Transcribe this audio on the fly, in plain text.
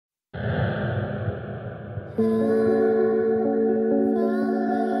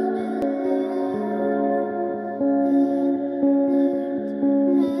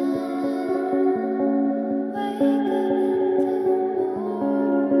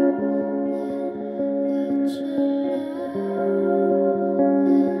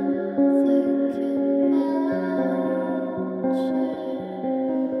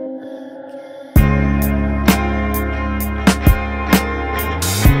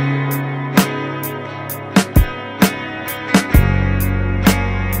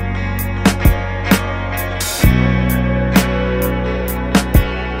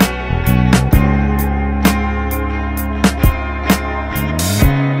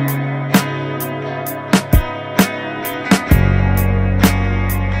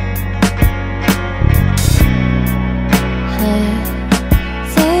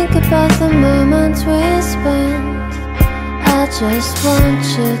About the moments we spent, I just want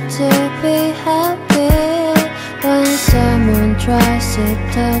you to be happy. When someone tries to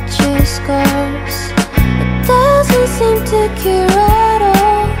touch your scars, it doesn't seem to cure at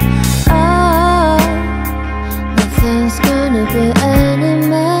all. Nothing's gonna be any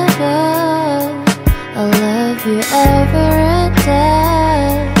better. I love you every day.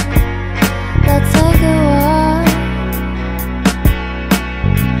 Let's take a walk.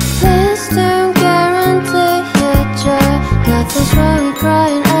 Please don't guarantee your joy. Nothing's wrong with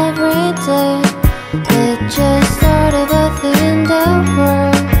crying every day. It's just sort of a thing in the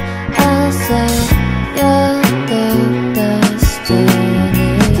world. I'll say you're the best to me.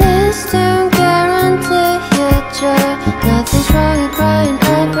 Please don't guarantee your joy. Nothing's wrong with crying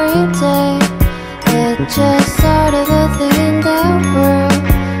every day. It's just sort of a thing in the world.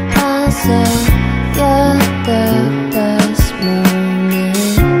 I'll say you're the best moment.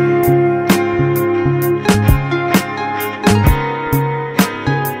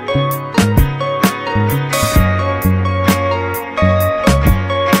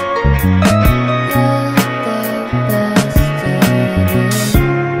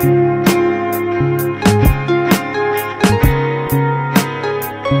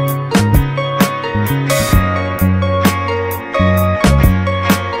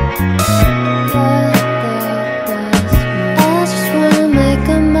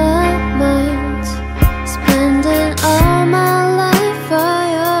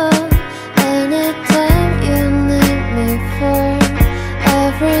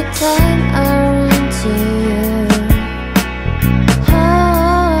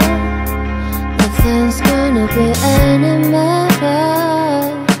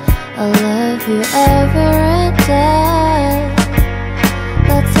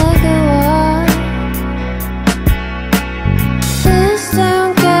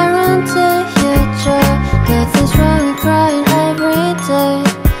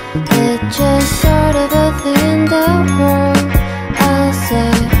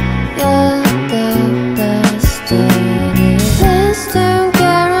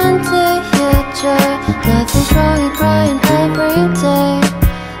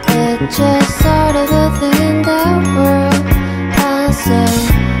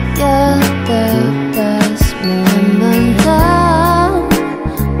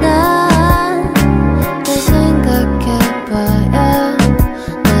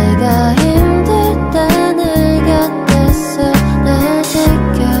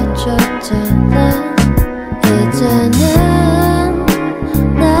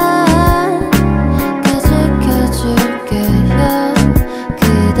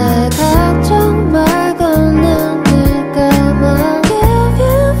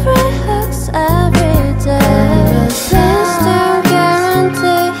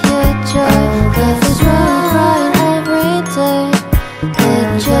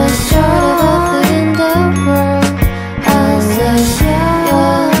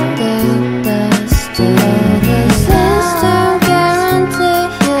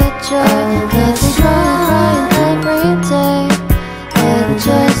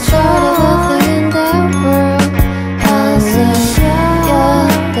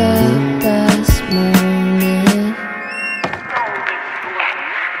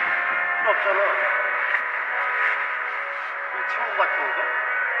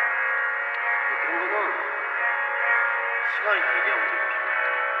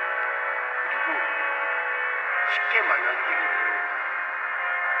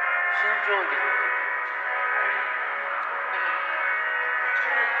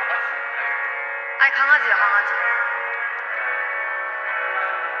 강아지야, 강아지.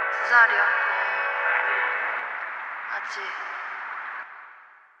 2살이야. 아직.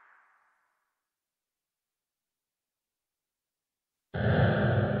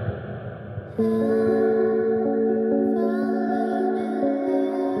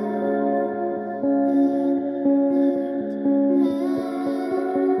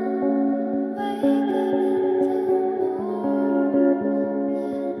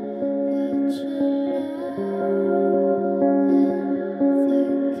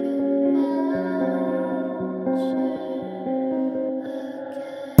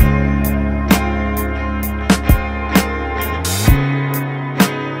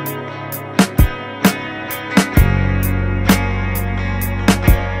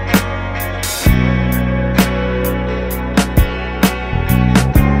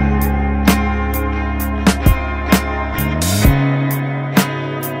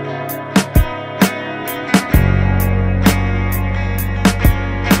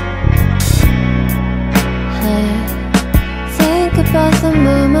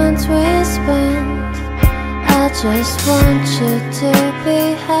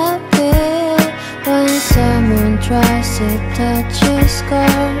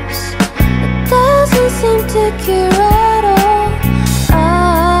 scars. It doesn't seem to cure at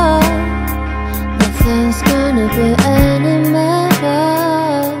all. Nothing's gonna be any better.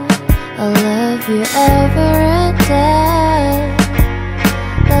 I'll love you every day.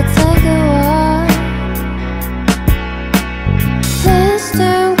 Let's take a walk. Please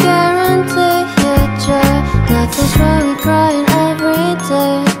don't guarantee future. Nothing's wrong with crying every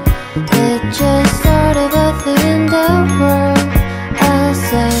day. It just started a thing in the world. I'll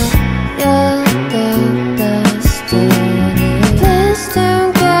say you're the destiny. Please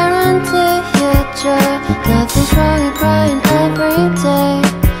don't guarantee future. Nothing's wrong with crying every day.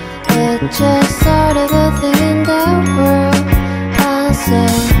 It just started a thing in the world. I'll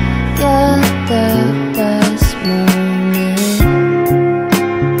say you're the best moment.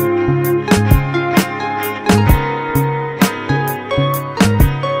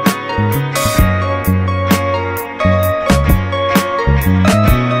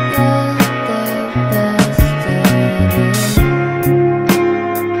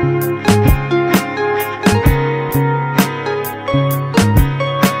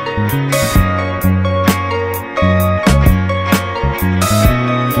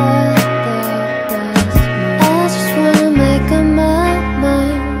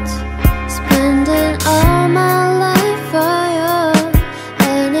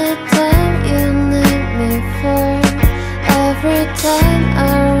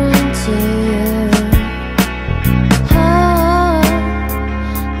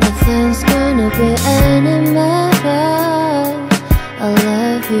 Any matter, I'll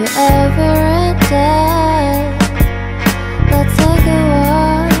love you every day.